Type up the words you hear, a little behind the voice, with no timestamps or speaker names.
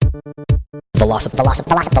Velocipodcast.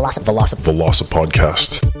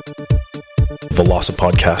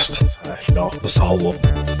 Velocipodcast. No, the Solwolf.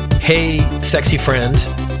 Hey, sexy friend.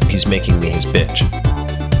 He's making me his bitch.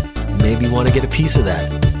 Maybe you want to get a piece of that.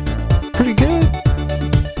 Pretty good.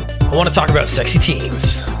 I want to talk about sexy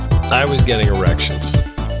teens. I was getting erections.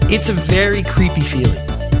 It's a very creepy feeling.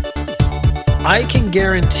 I can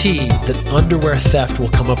guarantee that underwear theft will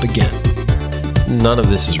come up again. None of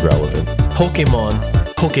this is relevant. Pokemon,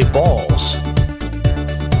 Pokeballs.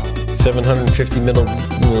 750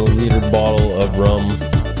 milliliter bottle of rum.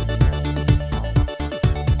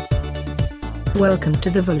 Welcome to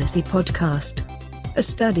the Velocity Podcast, a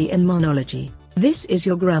study in monology. This is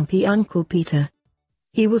your grumpy Uncle Peter.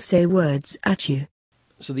 He will say words at you.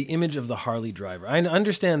 So the image of the Harley driver. I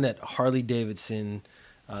understand that Harley Davidson,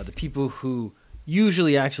 the people who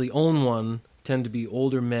usually actually own one, tend to be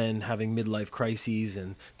older men having midlife crises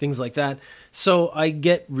and things like that. So I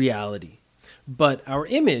get reality. But our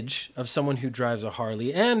image of someone who drives a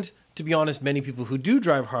Harley, and to be honest, many people who do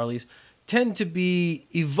drive Harleys, tend to be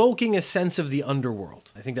evoking a sense of the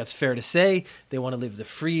underworld. I think that's fair to say. They want to live the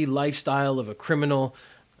free lifestyle of a criminal,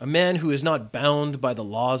 a man who is not bound by the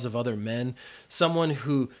laws of other men, someone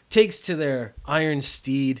who takes to their iron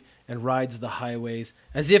steed and rides the highways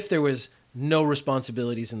as if there was no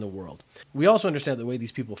responsibilities in the world. We also understand that the way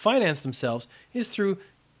these people finance themselves is through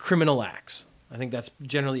criminal acts. I think that's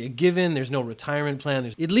generally a given. There's no retirement plan.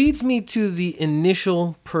 It leads me to the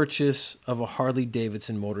initial purchase of a Harley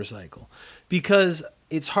Davidson motorcycle, because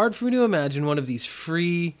it's hard for me to imagine one of these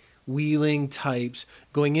free-wheeling types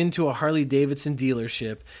going into a Harley Davidson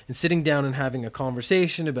dealership and sitting down and having a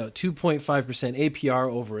conversation about 2.5% APR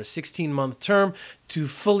over a 16-month term to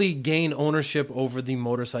fully gain ownership over the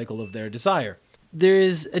motorcycle of their desire. There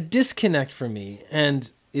is a disconnect for me, and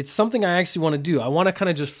it's something I actually want to do. I want to kind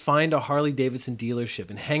of just find a Harley Davidson dealership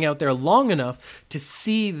and hang out there long enough to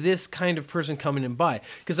see this kind of person come in and buy.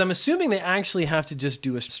 Because I'm assuming they actually have to just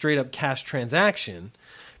do a straight up cash transaction,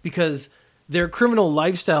 because their criminal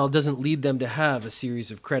lifestyle doesn't lead them to have a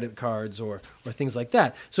series of credit cards or things like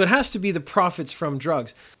that. So it has to be the profits from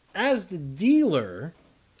drugs. As the dealer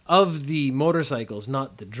of the motorcycles,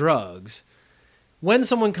 not the drugs, when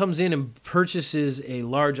someone comes in and purchases a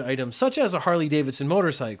large item, such as a Harley Davidson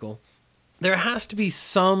motorcycle, there has to be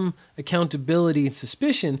some accountability and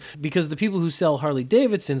suspicion, because the people who sell Harley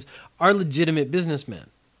Davidsons are legitimate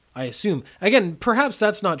businessmen, I assume. Again, perhaps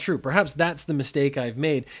that's not true. Perhaps that's the mistake I've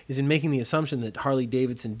made, is in making the assumption that Harley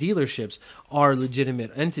Davidson dealerships are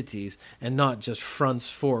legitimate entities and not just fronts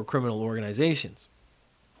for criminal organizations.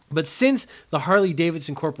 But since the Harley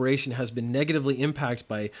Davidson Corporation has been negatively impacted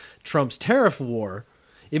by Trump's tariff war,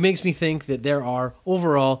 it makes me think that there are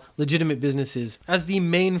overall legitimate businesses as the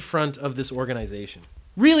main front of this organization.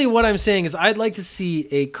 Really, what I'm saying is I'd like to see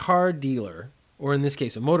a car dealer, or in this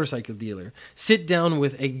case, a motorcycle dealer, sit down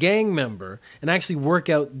with a gang member and actually work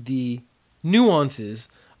out the nuances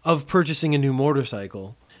of purchasing a new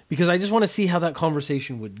motorcycle, because I just want to see how that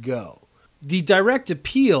conversation would go. The direct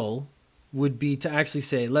appeal would be to actually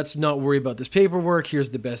say, let's not worry about this paperwork,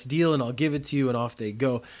 here's the best deal and I'll give it to you, and off they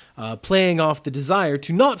go, playing off the desire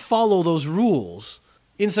to not follow those rules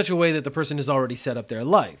in such a way that the person has already set up their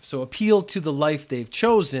life. So appeal to the life they've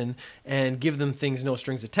chosen and give them things no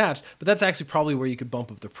strings attached. But that's actually probably where you could bump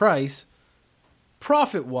up the price,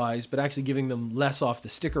 profit-wise, but actually giving them less off the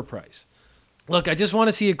sticker price. Look, I just want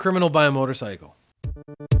to see a criminal buy a motorcycle.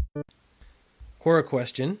 Horror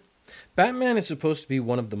question. Batman is supposed to be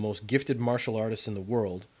one of the most gifted martial artists in the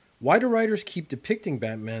world. Why do writers keep depicting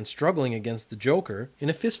Batman struggling against the Joker in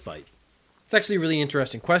a fistfight? It's actually a really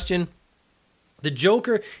interesting question. The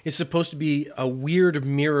Joker is supposed to be a weird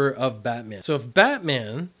mirror of Batman. So if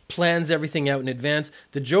Batman plans everything out in advance,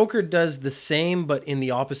 the Joker does the same but in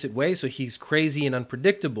the opposite way, so he's crazy and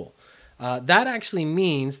unpredictable. That actually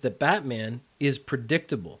means that Batman is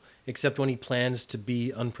predictable, except when he plans to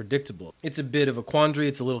be unpredictable. It's a bit of a quandary,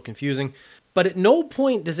 it's a little confusing, but at no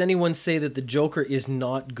point does anyone say that the Joker is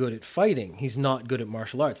not good at fighting. He's not good at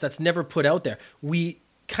martial arts. That's never put out there. We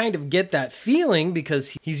kind of get that feeling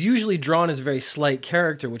because he's usually drawn as a very slight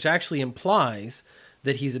character, which actually implies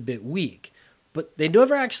that he's a bit weak. But they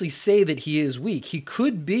never actually say that he is weak. He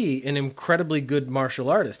could be an incredibly good martial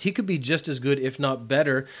artist. He could be just as good, if not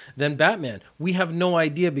better, than Batman. We have no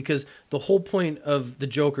idea, because the whole point of the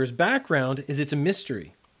Joker's background is it's a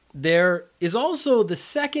mystery. There is also the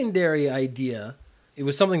secondary idea. It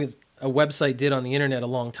was something that a website did on the internet a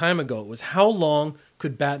long time ago. It was, how long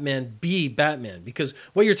could Batman be Batman? Because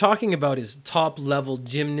what you're talking about is top level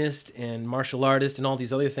gymnast and martial artist and all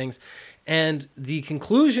these other things. And the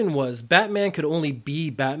conclusion was Batman could only be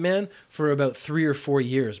Batman for about 3 or 4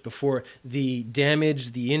 years before the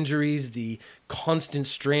damage, the injuries, the constant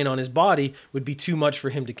strain on his body would be too much for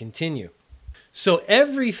him to continue. So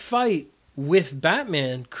every fight with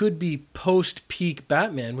Batman could be post-peak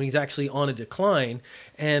Batman when he's actually on a decline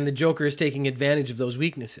and the Joker is taking advantage of those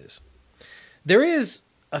weaknesses. There is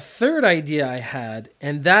a third idea I had,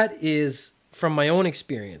 and that is from my own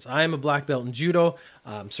experience. I am a black belt in judo.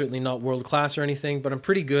 I'm certainly not world class or anything, but I'm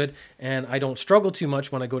pretty good, and I don't struggle too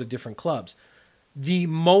much when I go to different clubs. The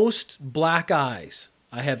most black eyes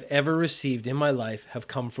I have ever received in my life have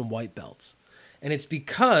come from white belts. And it's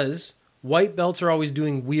because white belts are always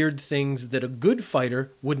doing weird things that a good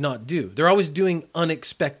fighter would not do. They're always doing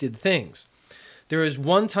unexpected things. There is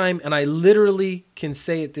one time, and I literally can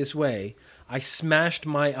say it this way, I smashed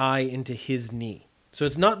my eye into his knee. So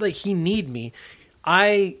it's not like he kneed me.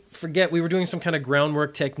 I forget, we were doing some kind of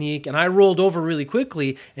groundwork technique, and I rolled over really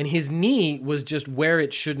quickly, and his knee was just where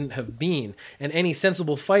it shouldn't have been. And any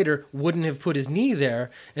sensible fighter wouldn't have put his knee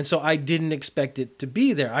there, and so I didn't expect it to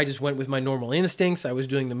be there. I just went with my normal instincts. I was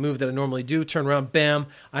doing the move that I normally do, turn around, bam.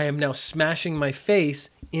 I am now smashing my face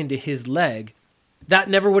into his leg. That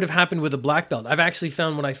never would have happened with a black belt. I've actually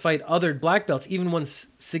found when I fight other black belts, even ones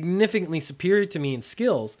significantly superior to me in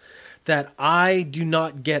skills, that I do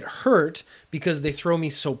not get hurt because they throw me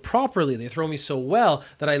so properly, they throw me so well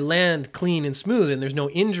that I land clean and smooth and there's no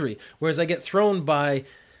injury. Whereas I get thrown by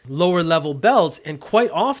lower level belts and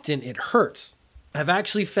quite often it hurts. I've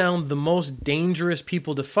actually found the most dangerous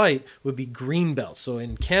people to fight would be green belts. So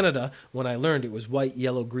in Canada, when I learned, it was white,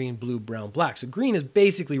 yellow, green, blue, brown, black. So green is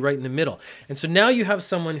basically right in the middle. And so now you have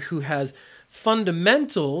someone who has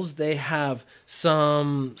fundamentals, they have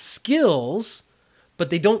some skills, but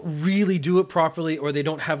they don't really do it properly or they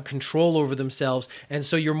don't have control over themselves. And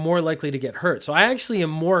so you're more likely to get hurt. So I actually am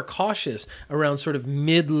more cautious around sort of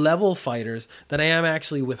mid-level fighters than I am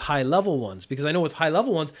actually with high-level ones. Because I know with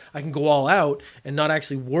high-level ones, I can go all out and not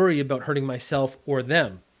actually worry about hurting myself or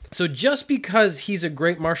them. So just because he's a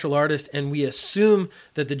great martial artist and we assume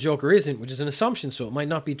that the Joker isn't, which is an assumption, so it might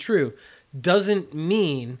not be true, doesn't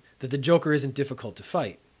mean that the Joker isn't difficult to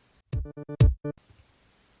fight.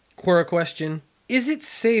 Quora question. Is it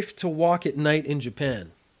safe to walk at night in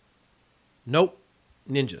Japan? Nope.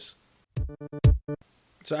 Ninjas.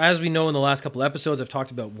 So as we know in the last couple episodes, I've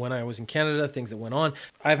talked about when I was in Canada, things that went on.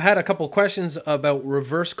 I've had a couple questions about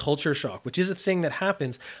reverse culture shock, which is a thing that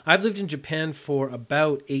happens. I've lived in Japan for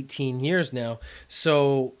about 18 years now.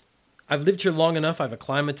 So I've lived here long enough. I've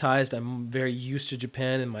acclimatized. I'm very used to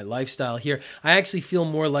Japan and my lifestyle here. I actually feel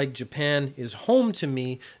more like Japan is home to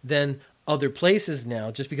me than other places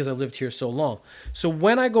now, just because I've lived here so long. So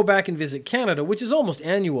when I go back and visit Canada, which is almost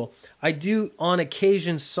annual, I do on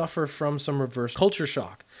occasion suffer from some reverse culture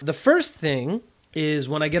shock. The first thing is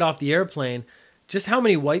when I get off the airplane, just how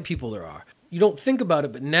many white people there are. You don't think about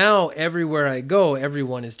it, but now everywhere I go,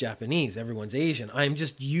 everyone is Japanese, everyone's Asian. I'm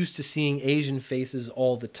just used to seeing Asian faces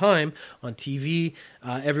all the time on TV,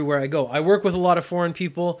 everywhere I go. I work with a lot of foreign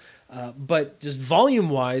people, but just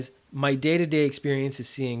volume-wise, my day-to-day experience is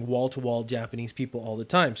seeing wall-to-wall Japanese people all the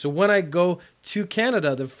time. So when I go to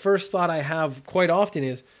Canada, the first thought I have quite often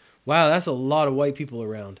is, wow, that's a lot of white people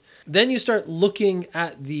around. Then you start looking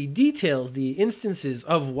at the details, the instances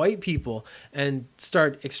of white people, and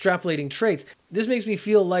start extrapolating traits. This makes me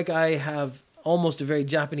feel like I have almost a very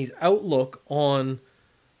Japanese outlook on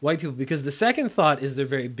white people, because the second thought is they're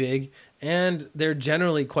very big and they're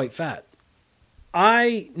generally quite fat.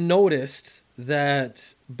 I noticed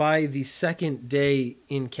that by the second day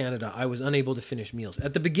in Canada, I was unable to finish meals.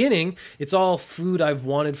 At the beginning, it's all food I've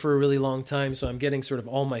wanted for a really long time, so I'm getting sort of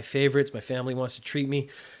all my favorites. My family wants to treat me.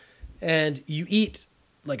 And you eat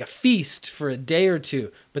like a feast for a day or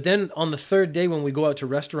two. But then on the third day when we go out to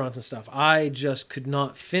restaurants and stuff, I just could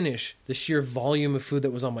not finish the sheer volume of food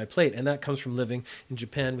that was on my plate. And that comes from living in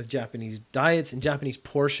Japan with Japanese diets and Japanese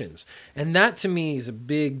portions. And that to me is a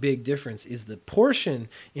big, big difference, is the portion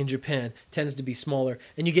in Japan tends to be smaller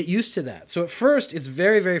and you get used to that. So at first it's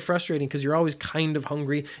very, very frustrating because you're always kind of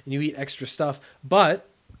hungry and you eat extra stuff. But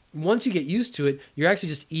once you get used to it, you're actually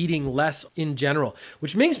just eating less in general,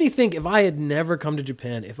 which makes me think if I had never come to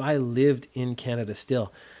Japan, if I lived in Canada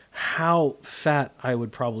still, how fat I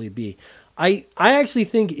would probably be. I actually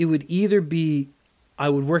think it would either be I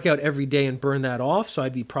would work out every day and burn that off, so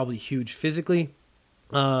I'd be probably huge physically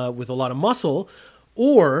with a lot of muscle,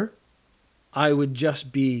 or I would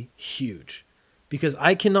just be huge. because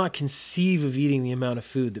I cannot conceive of eating the amount of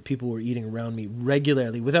food that people were eating around me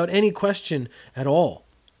regularly without any question at all.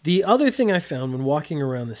 The other thing I found when walking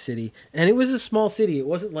around the city, and it was a small city, it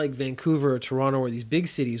wasn't like Vancouver or Toronto or these big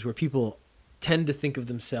cities where people tend to think of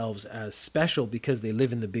themselves as special because they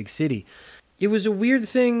live in the big city. It was a weird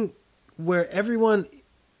thing where everyone,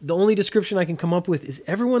 the only description I can come up with is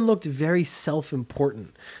everyone looked very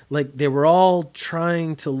self-important. Like they were all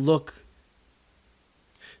trying to look,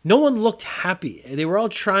 no one looked happy. They were all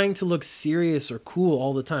trying to look serious or cool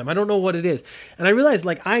all the time. I don't know what it is. And I realized,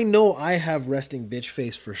 like, I know I have resting bitch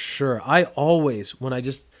face for sure. I always, when I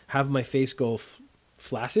just have my face go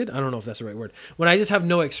flaccid, I don't know if that's the right word, when I just have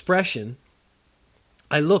no expression,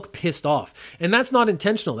 I look pissed off. And that's not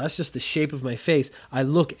intentional. That's just the shape of my face. I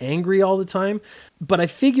look angry all the time. But I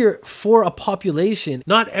figure for a population,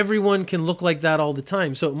 not everyone can look like that all the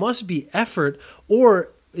time. So it must be effort, or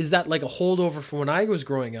is that like a holdover from when I was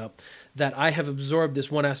growing up, that I have absorbed this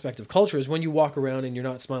one aspect of culture is when you walk around and you're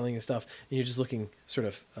not smiling and stuff and you're just looking sort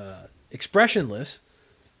of expressionless,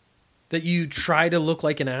 that you try to look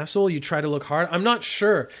like an asshole, you try to look hard. I'm not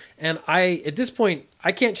sure. And at this point,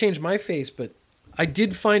 I can't change my face, but I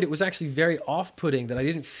did find it was actually very off-putting that I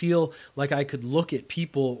didn't feel like I could look at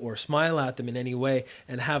people or smile at them in any way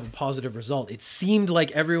and have a positive result. It seemed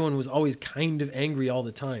like everyone was always kind of angry all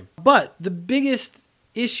the time. But the biggest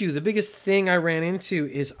issue, the biggest thing I ran into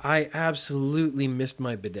is I absolutely missed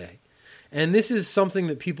my bidet. And this is something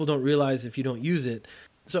that people don't realize if you don't use it.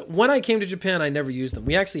 So when I came to Japan, I never used them.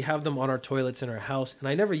 We actually have them on our toilets in our house, and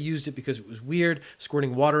I never used it because it was weird,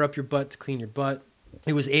 squirting water up your butt to clean your butt.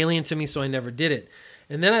 It was alien to me, so I never did it.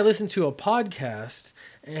 And then I listened to a podcast,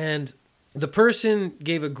 and the person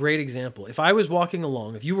gave a great example. If I was walking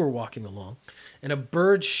along, if you were walking along, and a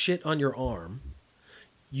bird shit on your arm,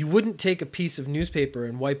 you wouldn't take a piece of newspaper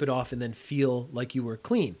and wipe it off and then feel like you were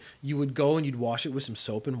clean. You would go and you'd wash it with some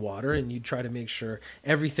soap and water, and you'd try to make sure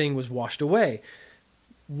everything was washed away.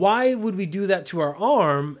 Why would we do that to our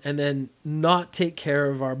arm and then not take care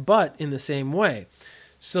of our butt in the same way?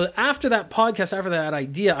 So after that podcast, after that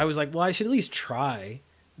idea, I was like, well, I should at least try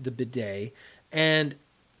the bidet. And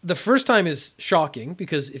the first time is shocking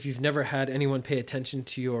because if you've never had anyone pay attention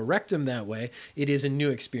to your rectum that way, it is a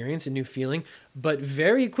new experience, a new feeling. But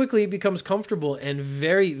very quickly it becomes comfortable, and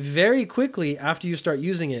very, very quickly after you start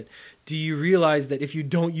using it, do you realize that if you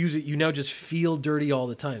don't use it, you now just feel dirty all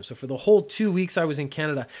the time. So for the whole 2 weeks I was in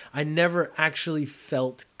Canada, I never actually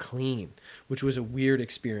felt clean, which was a weird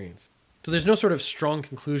experience. So there's no sort of strong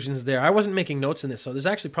conclusions there. I wasn't making notes in this, so there's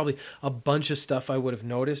actually probably a bunch of stuff I would have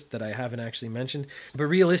noticed that I haven't actually mentioned. But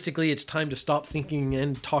realistically, it's time to stop thinking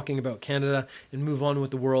and talking about Canada and move on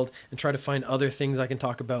with the world and try to find other things I can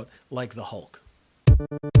talk about, like the Hulk.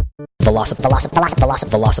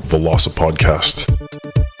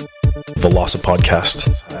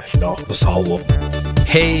 Velocipodcast.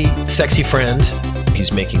 Hey, sexy friend.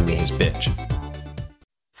 He's making me his bitch.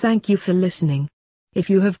 Thank you for listening. If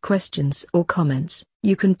you have questions or comments,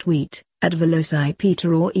 you can tweet at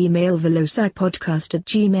VelociPeter or email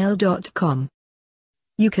velocipodcast@gmail.com.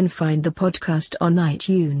 You can find the podcast on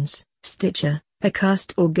iTunes, Stitcher,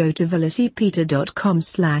 Acast, or go to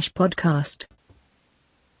velocipeter.com/podcast.